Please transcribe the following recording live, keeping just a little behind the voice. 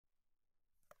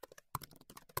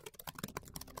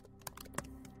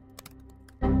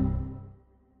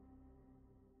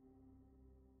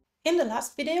In the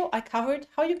last video, I covered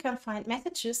how you can find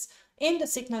messages in the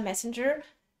Signal Messenger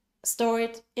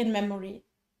stored in memory.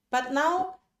 But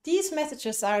now these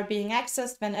messages are being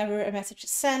accessed whenever a message is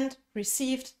sent,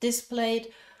 received, displayed,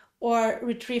 or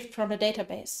retrieved from the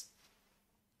database.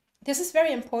 This is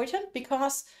very important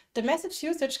because the message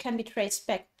usage can be traced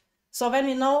back. So when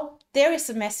we know there is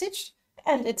a message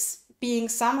and it's being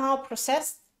somehow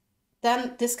processed,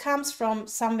 then this comes from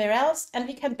somewhere else and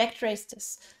we can backtrace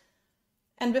this.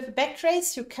 And with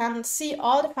Backtrace, you can see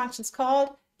all the functions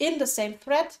called in the same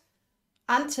thread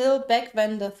until back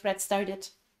when the thread started.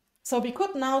 So we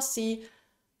could now see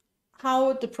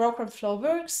how the program flow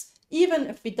works, even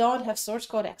if we don't have source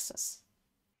code access.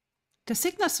 The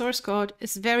Signal source code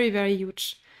is very, very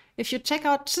huge. If you check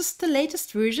out just the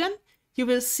latest version, you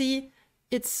will see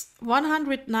it's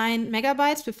 109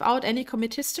 megabytes without any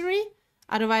commit history.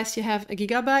 Otherwise, you have a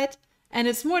gigabyte. And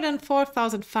it's more than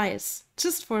 4,000 files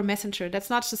just for Messenger. That's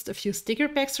not just a few sticker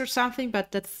packs or something,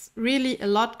 but that's really a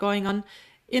lot going on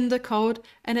in the code.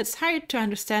 And it's hard to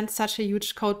understand such a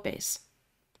huge code base.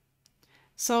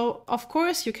 So, of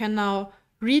course, you can now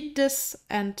read this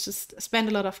and just spend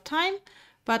a lot of time.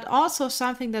 But also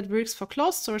something that works for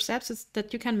closed source apps is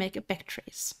that you can make a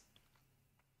backtrace.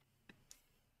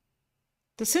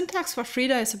 The syntax for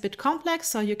Frida is a bit complex,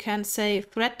 so you can say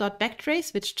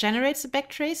thread.backtrace, which generates a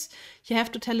backtrace. You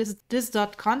have to tell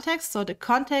this.context, so the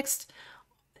context,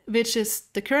 which is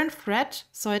the current thread,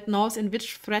 so it knows in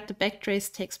which thread the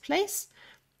backtrace takes place.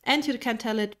 And you can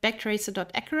tell it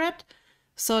backtracer.accurate,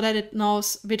 so that it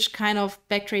knows which kind of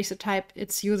backtracer type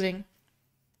it's using.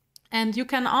 And you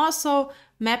can also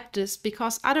map this,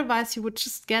 because otherwise you would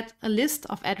just get a list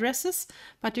of addresses,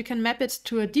 but you can map it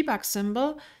to a debug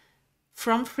symbol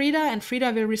from Frida, and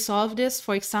Frida will resolve this.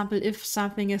 For example, if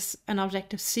something is an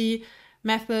Objective-C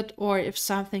method, or if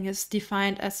something is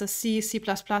defined as a C, C++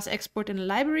 export in a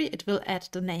library, it will add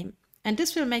the name. And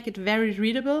this will make it very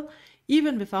readable,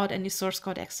 even without any source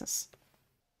code access.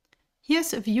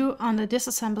 Here's a view on the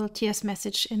disassembled TS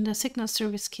message in the Signal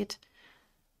Service Kit.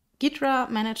 Ghidra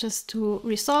manages to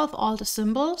resolve all the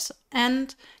symbols,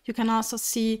 and you can also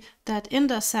see that in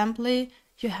the assembly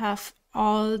you have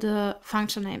all the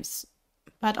function names.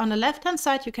 But on the left-hand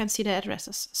side, you can see the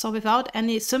addresses. So without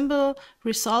any symbol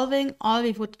resolving, all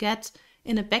we would get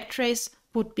in a backtrace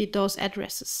would be those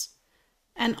addresses.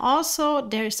 And also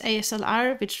there is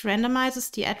ASLR, which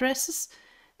randomizes the addresses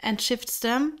and shifts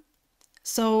them.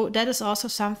 So that is also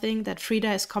something that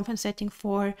Frida is compensating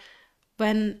for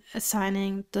when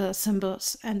assigning the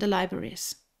symbols and the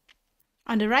libraries.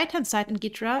 On the right-hand side in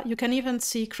Ghidra, you can even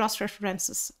see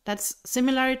cross-references. That's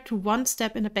similar to one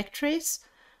step in a backtrace.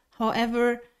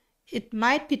 However, it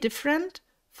might be different.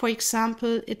 For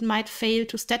example, it might fail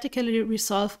to statically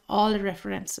resolve all the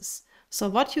references. So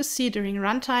what you see during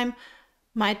runtime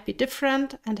might be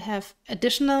different and have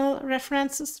additional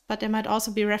references, but there might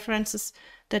also be references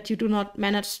that you do not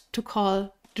manage to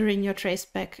call during your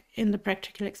traceback in the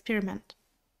practical experiment.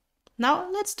 Now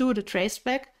let's do the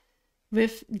traceback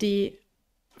with the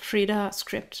Frida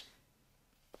script.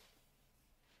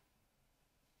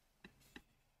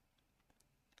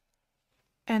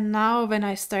 And now when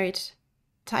I start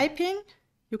typing,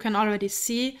 you can already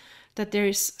see that there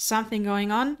is something going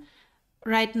on.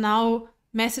 Right now,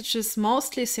 messages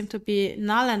mostly seem to be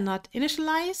null and not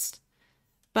initialized,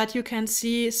 but you can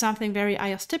see something very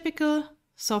iOS typical.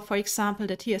 So for example,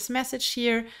 the TS message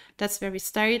here, that's where we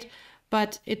start,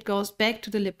 but it goes back to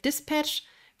the libdispatch,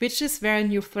 which is where a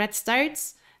new thread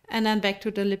starts, and then back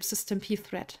to the libsystemp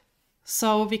thread.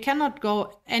 So we cannot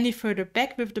go any further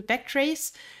back with the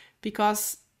backtrace,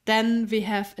 because then we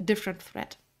have a different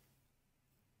thread.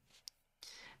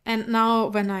 And now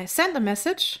when I send a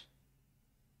message,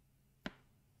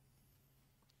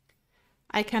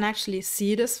 I can actually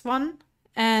see this one,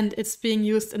 and it's being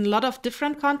used in a lot of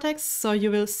different contexts. So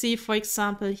you will see, for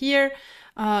example, here,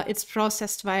 it's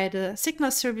processed via the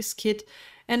Signal Service Kit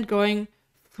and going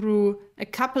through a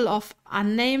couple of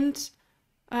unnamed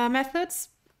methods.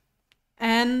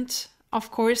 And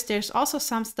of course, there's also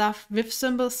some stuff with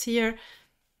symbols here.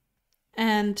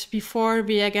 And before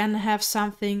we again have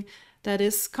something that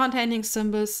is containing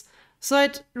symbols. So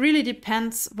it really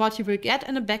depends what you will get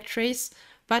in a backtrace,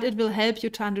 but it will help you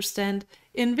to understand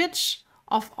in which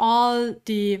of all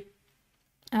the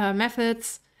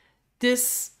methods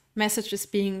this message is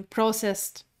being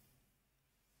processed.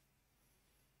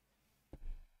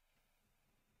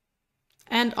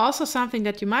 And also something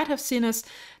that you might have seen is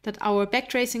that our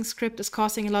backtracing script is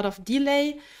causing a lot of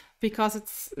delay, because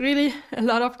it's really a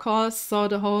lot of calls, so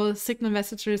the whole Signal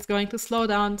Messenger is going to slow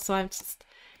down. So I'm just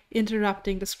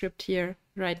interrupting the script here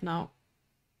right now.